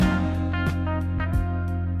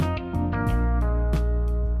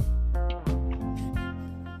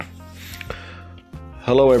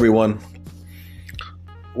Hello, everyone.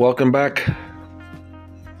 Welcome back.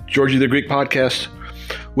 Georgie the Greek podcast,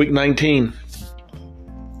 week 19.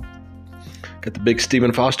 Got the big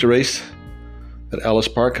Stephen Foster race at Ellis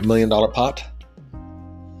Park, $1 million pot.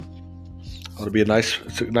 Ought to be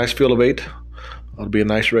it's a nice field of 8. Ought to be a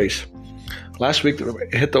nice race. Last week,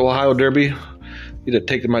 hit the Ohio Derby. You'd have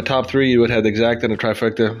taken my top 3. You would have the exact and a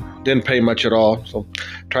trifecta. Didn't pay much at all. So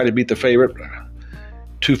tried to beat the favorite.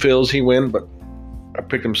 2 fills, he win, but I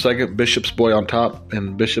picked him second. Bishop's Boy on top,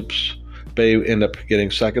 and Bishop's Bay ended up getting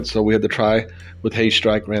second. So we had to try with Hayes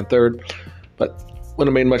Strike, ran third. But wouldn't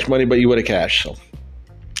have made much money, but you would have cashed. So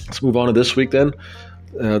let's move on to this week then.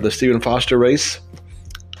 The Stephen Foster race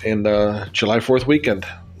and July 4th weekend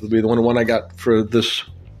will be the one I got for this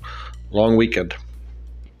long weekend.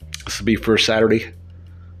 This will be for Saturday,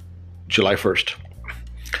 July 1st.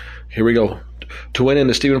 Here we go. To win in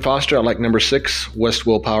the Stephen Foster, I like number 6, West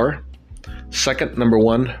Willpower. Second, number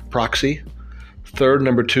 1, Proxy. Third,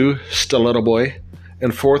 number 2, Stiletto Boy.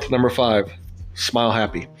 And fourth, number 5, Smile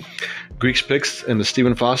Happy. Greeks picks in the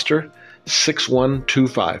Stephen Foster,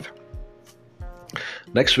 6-1-2-5.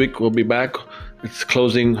 Next week, we'll be back. It's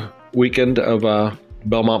closing weekend of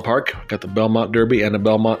Belmont Park. Got the Belmont Derby and the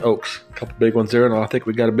Belmont Oaks. A couple big ones there, and I think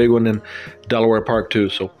we got a big one in Delaware Park too.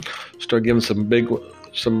 So start giving some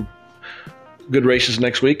good races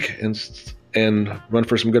next week and run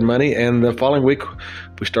for some good money. And the following week,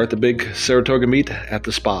 we start the big Saratoga meet at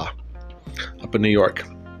the Spa up in New York.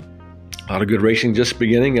 A lot of good racing just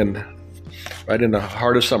beginning and right in the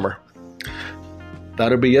heart of summer.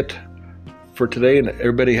 That'll be it for today, and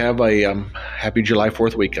everybody have a happy July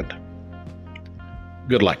 4th weekend.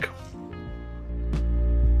 Good luck.